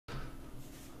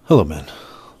Hello, man.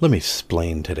 Let me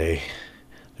explain today.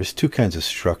 There's two kinds of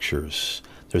structures.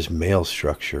 There's male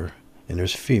structure and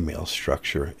there's female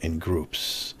structure in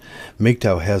groups.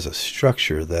 MGTOW has a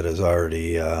structure that has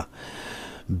already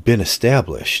been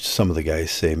established. Some of the guys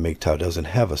say MGTOW doesn't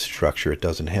have a structure, it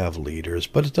doesn't have leaders,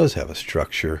 but it does have a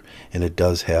structure and it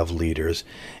does have leaders,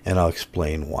 and I'll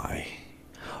explain why.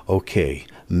 Okay,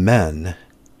 men,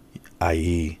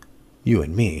 i.e. you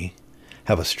and me,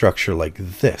 have a structure like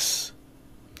this.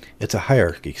 It's a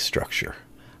hierarchy structure,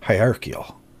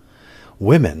 hierarchical.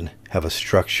 Women have a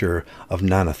structure of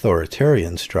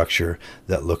non-authoritarian structure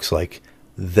that looks like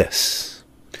this.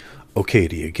 Okay,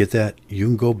 do you get that? You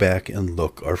can go back and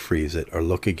look or freeze it or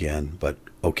look again, but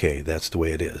okay, that's the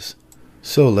way it is.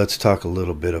 So let's talk a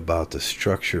little bit about the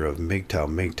structure of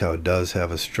MGTOW. MGTOW does have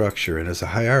a structure, and it's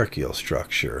a hierarchical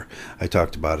structure. I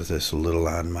talked about this a little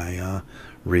on my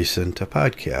recent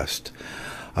podcast.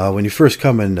 When you first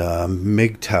come into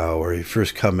MGTOW, or you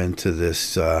first come into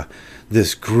this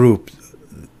this group,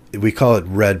 we call it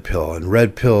red pill, and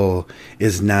red pill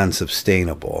is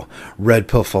non-sustainable. Red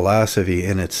pill philosophy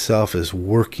in itself is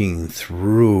working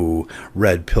through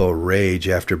red pill rage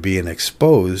after being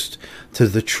exposed to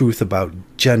the truth about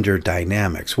gender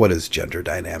dynamics. What is gender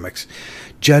dynamics?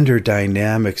 Gender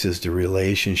dynamics is the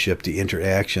relationship, the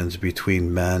interactions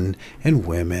between men and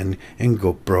women and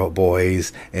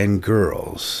boys and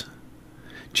girls.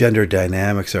 Gender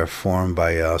dynamics are formed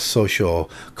by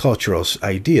social, cultural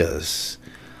ideas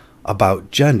about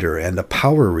gender and the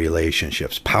power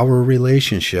relationships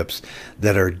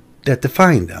that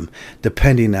define them,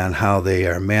 depending on how they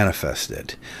are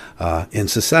manifested in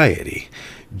society.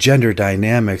 Gender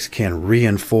dynamics can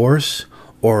reinforce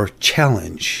or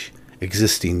challenge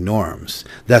existing norms.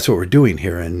 That's what we're doing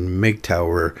here in MGTOW.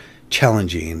 We're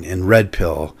challenging in red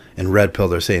pill. In red pill,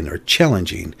 they're saying they're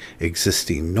challenging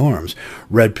existing norms.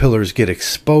 Red pillars get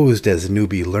exposed as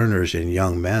newbie learners and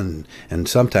young men, and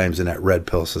sometimes in that red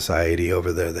pill society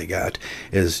over there they got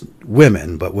is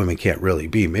women, but women can't really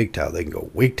be MGTOW. They can go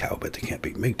WGTOW, but they can't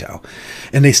be MGTOW.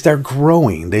 And they start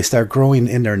growing. They start growing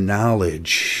in their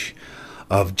knowledge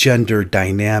of gender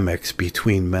dynamics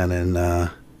between men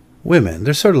and women.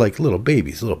 They're sort of like little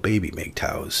babies, little baby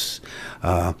MGTOWs.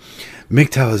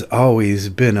 MGTOW has always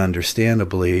been,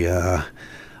 understandably, a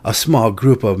small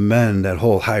group of men that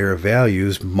hold higher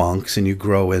values, monks, and you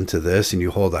grow into this and you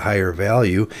hold a higher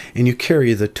value and you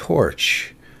carry the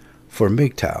torch for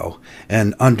MGTOW.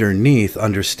 And underneath,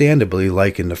 understandably,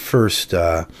 like in the first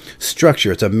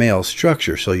structure, it's a male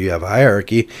structure. So you have a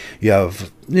hierarchy, you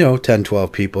have 10,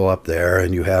 12 people up there,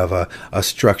 and you have a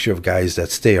structure of guys that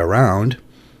stay around.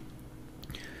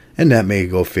 And that may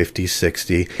go 50,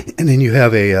 60, and then you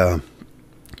have a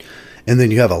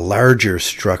larger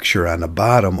structure on the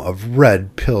bottom of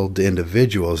red-pilled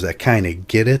individuals that kind of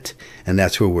get it, and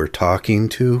that's who we're talking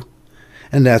to,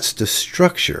 and that's the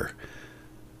structure.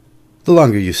 The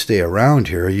longer you stay around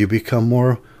here, you become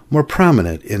more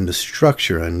prominent in the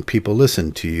structure, and people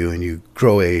listen to you, and you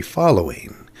grow a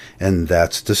following. And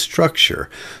that's the structure.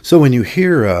 So when you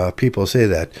hear people say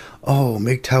that, oh,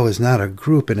 MGTOW is not a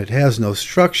group and it has no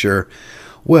structure,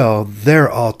 well,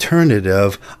 their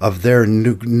alternative of their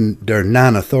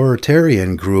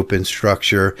non-authoritarian group and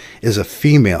structure is a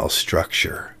female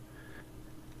structure.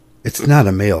 It's not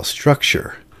a male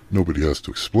structure. Nobody has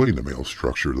to explain the male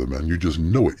structure to the men. You just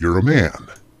know it. You're a man.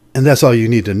 And that's all you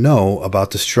need to know about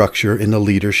the structure in the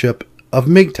leadership of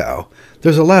MGTOW.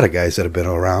 There's a lot of guys that have been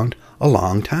around a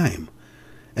long time,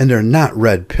 and they're not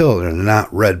red pill. They're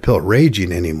not red pill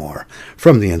raging anymore.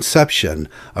 From the inception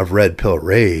of red pill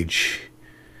rage,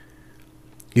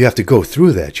 you have to go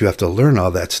through that. You have to learn all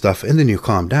that stuff, and then you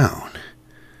calm down.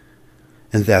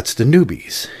 And that's the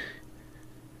newbies.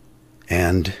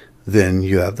 And then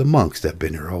you have the monks that have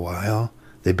been here a while.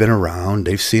 They've been around,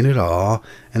 they've seen it all,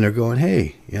 and they're going,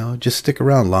 hey, just stick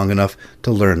around long enough to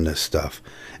learn this stuff.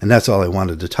 And that's all I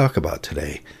wanted to talk about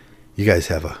today. You guys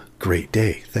have a great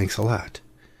day. Thanks a lot.